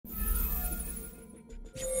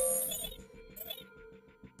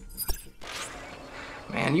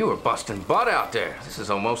Man, you were busting butt out there. This is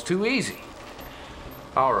almost too easy.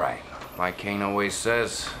 All right, like Kane always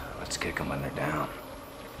says, let's kick them when they're down.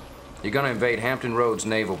 You're gonna invade Hampton Roads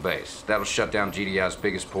Naval Base. That'll shut down GDI's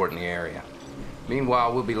biggest port in the area.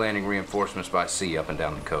 Meanwhile, we'll be landing reinforcements by sea up and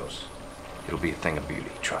down the coast. It'll be a thing of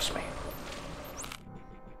beauty, trust me.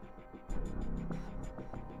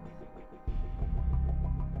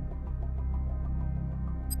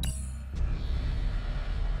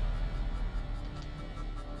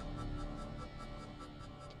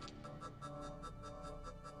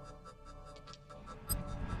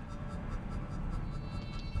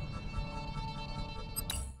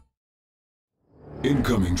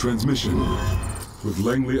 Incoming transmission. With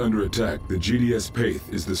Langley under attack, the GDS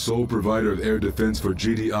Paith is the sole provider of air defense for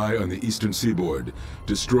GDI on the eastern seaboard.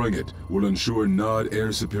 Destroying it will ensure Nod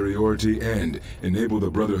air superiority and enable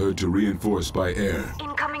the Brotherhood to reinforce by air.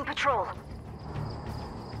 Incoming patrol.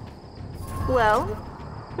 Well,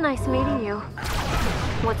 nice meeting you.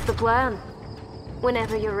 What's the plan?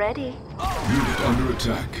 Whenever you're ready. Unit under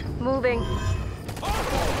attack. Moving.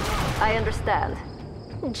 I understand.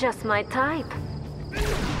 Just my type.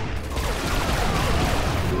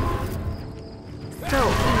 So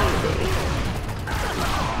easy.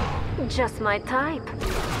 Just my type.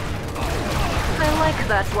 I like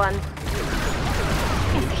that one.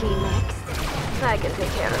 Is he next? I can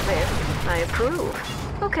take care of this. I approve.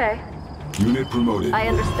 Okay. Unit promoted. I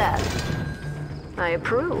understand. I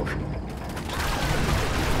approve.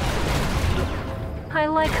 I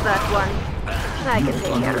like that one. I can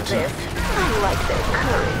take care of this. I like their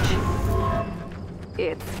courage.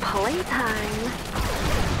 It's playtime.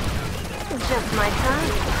 Just my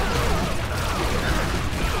time.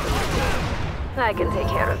 I can take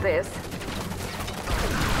care of this.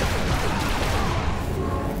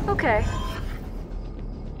 Okay.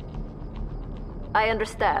 I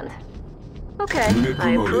understand. Okay,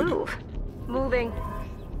 I approve. Moving.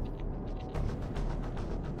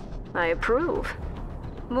 I approve.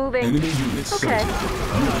 Moving. Enemy units okay.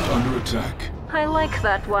 Sighted. Unit under attack. I like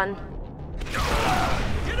that one.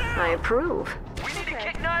 I approve. We need to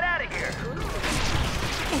kick Nod out of here.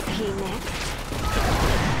 Is he next?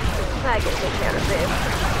 I can take care of this.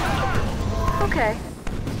 Okay.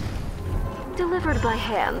 Delivered by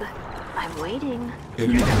hand. I'm waiting.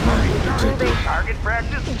 Enemy commander detected. Target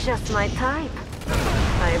practice. Just my type.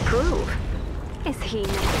 I approve. Is he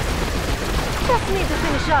next? Just need to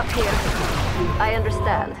finish up here. I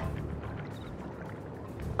understand.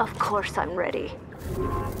 Of course I'm ready.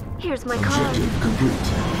 Here's my card. Objective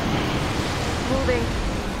complete. Moving.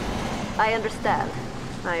 I understand.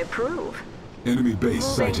 I approve. Enemy base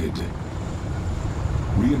sighted.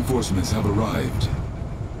 Reinforcements have arrived.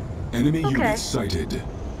 Enemy units sighted.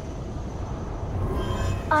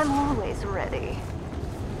 I'm always ready.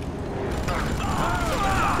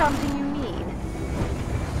 Something you need?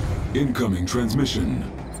 Incoming transmission.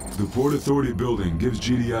 The Port Authority building gives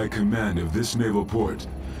GDI command of this naval port.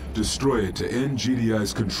 Destroy it to end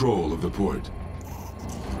GDI's control of the port.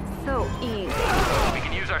 So easy. We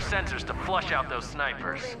can use our sensors to flush out those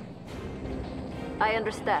snipers. I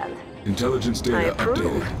understand. Intelligence I data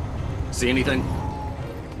approve. updated. See anything?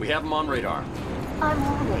 We have them on radar. I'm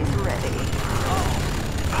always ready.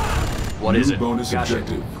 What is New it? bonus Gotcha.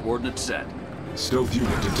 objective. Coordinates set. Stealth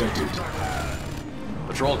unit detected.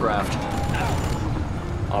 Patrol craft.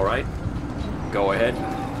 All right. Go ahead.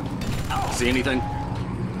 See anything?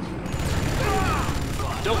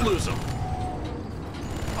 Don't lose them.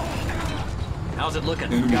 How's it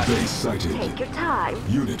looking? Enemy Gotcha. base sighted. Take your time.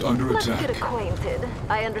 Unit under Let's attack. get acquainted.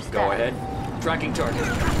 I understand. Go ahead. Tracking target.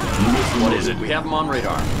 Unit What promoted. is it? We have them on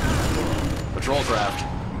radar. Patrol craft.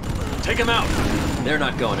 Take them out. They're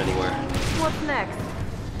not going anywhere. What's next?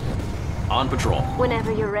 On patrol.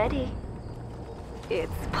 Whenever you're ready.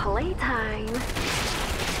 It's playtime.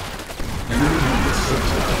 Enemy units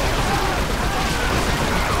sighted.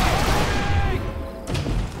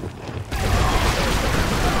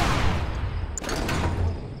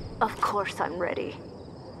 Of course I'm ready.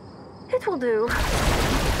 It will do.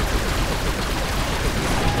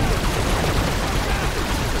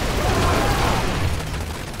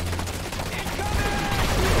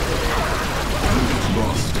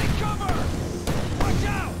 Lost.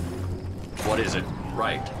 What is it?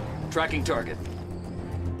 Right. Tracking target.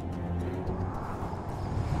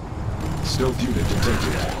 Stealth unit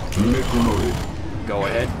detected. Unit promoted. Go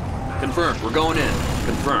ahead. Confirmed. We're going in.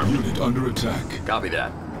 Confirmed. Unit under attack. Copy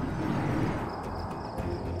that.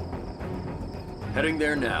 Heading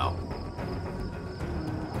there now.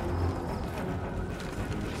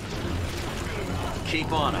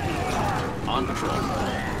 Keep on it. On patrol.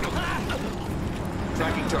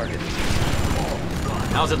 Tracking target.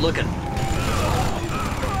 How's it looking?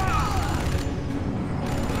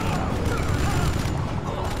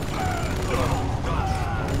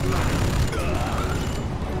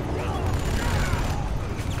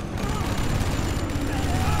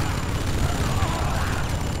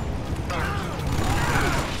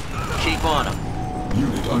 Keep on him.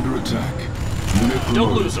 Unit under attack. Unit promoted.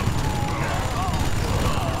 Don't lose them.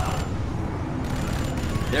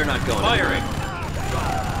 They're not going Firing!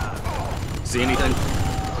 anywhere. See anything?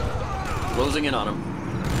 Closing in on them.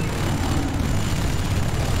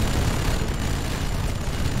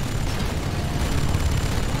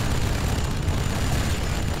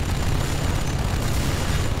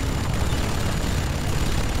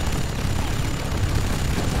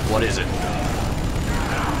 What is it?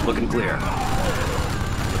 Looking clear.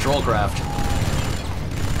 Patrol craft.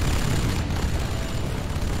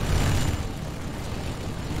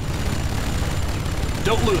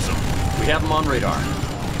 Don't lose them. We have them on radar.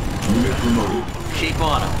 Unit promoted. Keep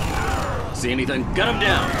on them. See anything? Gun them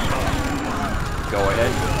down. Go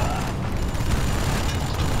ahead.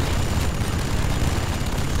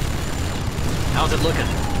 How's it looking?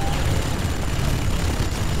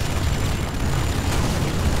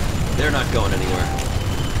 They're not going anywhere.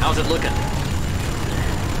 How's it looking?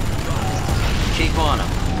 Keep on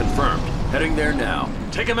them. Confirmed. Heading there now.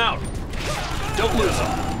 Take them out. Don't lose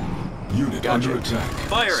them. Unit Gotcha. under attack.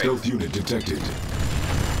 Firing. Stealth unit detected.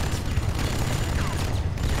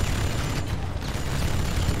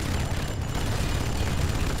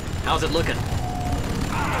 How's it looking?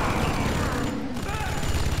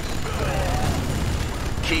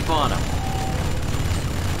 Keep on them.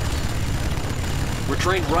 We're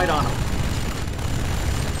trained right on them.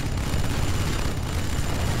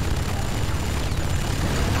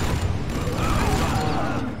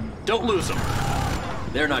 Don't lose them.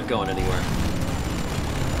 They're not going anywhere.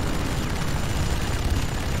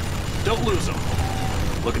 Don't lose them.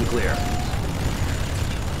 Looking clear.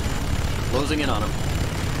 Closing in on them.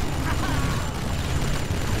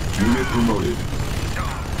 Unit promoted.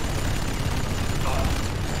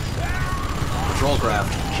 Patrol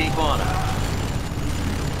craft, keep on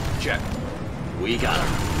them. Check. We got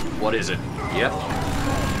him. What is it? Yep.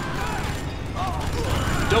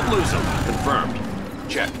 Don't lose them. Confirmed.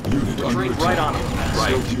 Check. Unit under Trained attack. right on him. Right.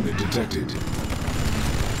 Stealth unit detected.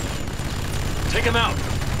 Take him out.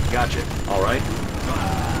 Gotcha. All right.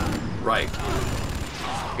 Right.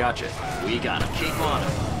 Gotcha. We got him. Keep on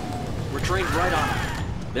him. We're trained right on him.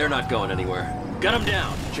 They're not going anywhere. Gun him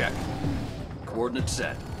down. Check. Coordinates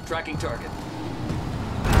set. Tracking target.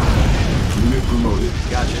 Unit promoted.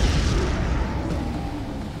 Gotcha.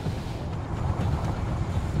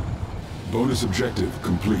 Bonus objective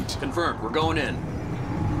complete. Confirmed. We're going in.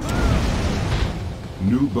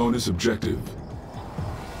 New bonus objective.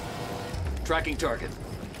 Tracking target.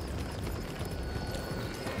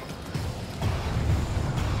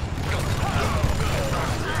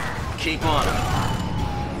 Keep on him.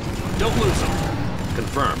 Don't lose him.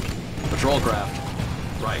 Confirmed. Patrol craft.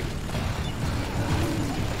 Right.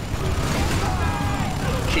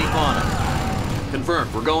 Keep on him.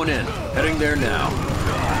 Confirmed. We're going in. Heading there now.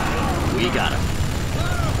 We got him.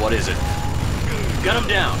 What is it? Gun him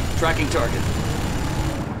down. Tracking target.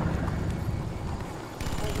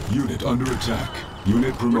 Unit under attack.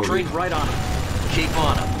 Unit We're promoted. trained right on him. Keep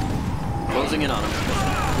on him. Closing in on him.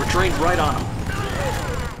 We're trained right on him.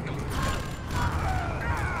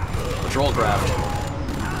 Patrol craft.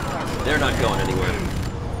 They're not going anywhere.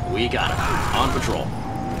 We got him. On patrol.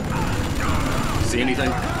 See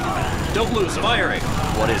anything? Don't lose him. Firing.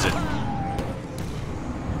 What is it?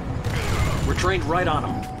 We're trained right on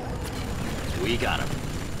him. We got him.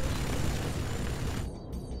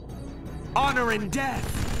 Honor and death.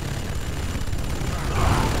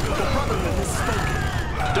 The Brotherhood has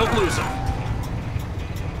spoken. Don't lose him.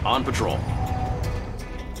 On patrol.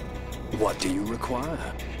 What do you require?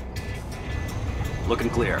 Looking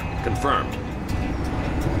clear. Confirmed.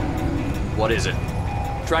 What is it?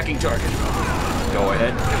 Tracking target. Go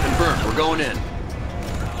ahead. Confirmed. We're going in.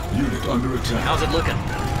 Unit under attack. How's it looking?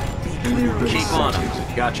 Enemy base Keep on sighted.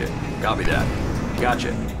 him. Gotcha. Copy that.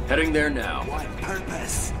 Gotcha. Heading there now. What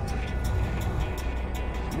purpose?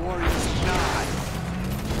 Warriors die.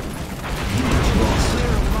 Unit lost. Clear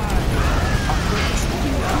of mind. Our purpose will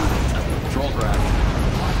be done. Patrol craft.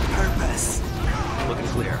 What purpose? Looking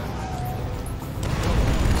clear.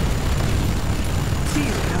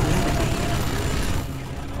 Fear no enemy.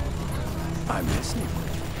 I'm listening.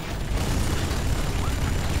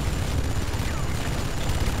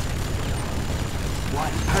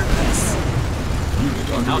 What purpose? Unit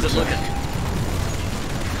under How's it attack. looking?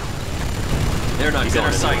 They're not He's in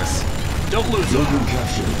going our anywhere. sights. Don't lose them. Building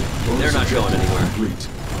captured. Bonus They're not going objective anywhere. Complete.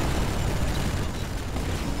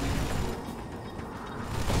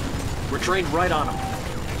 We're trained right on them.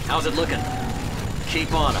 How's it looking?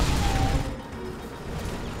 Keep on them.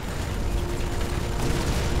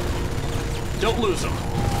 Don't lose them.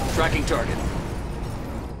 Tracking target.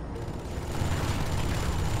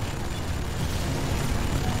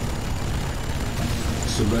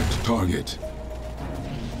 Select target.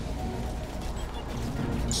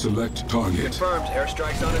 Select target. Confirmed.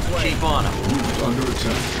 Airstrike's on its way. Keep on them. Unit under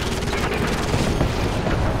attack.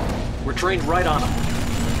 We're trained right on them.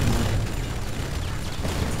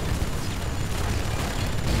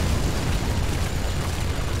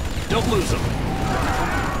 Don't lose them.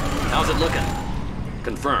 How's it looking?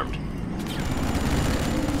 Confirmed.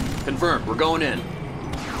 Confirmed. We're going in.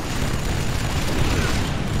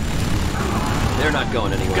 They're not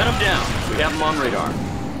going anywhere. Got them down. We have them on radar.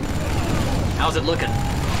 How's it looking?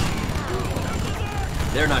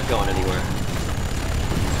 They're not going anywhere.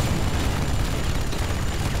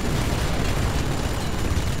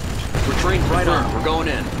 We're trained right on. We're going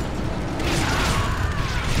in.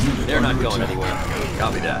 Unit They're not under going attack. anywhere.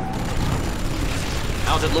 Copy that.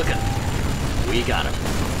 How's it looking? We got him.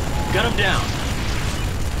 Got him down.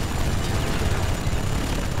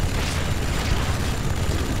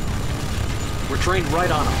 We're trained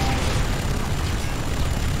right on him.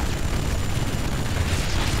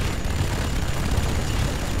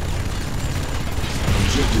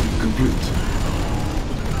 Objective complete.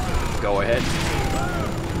 Go ahead.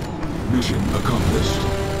 Mission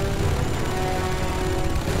accomplished.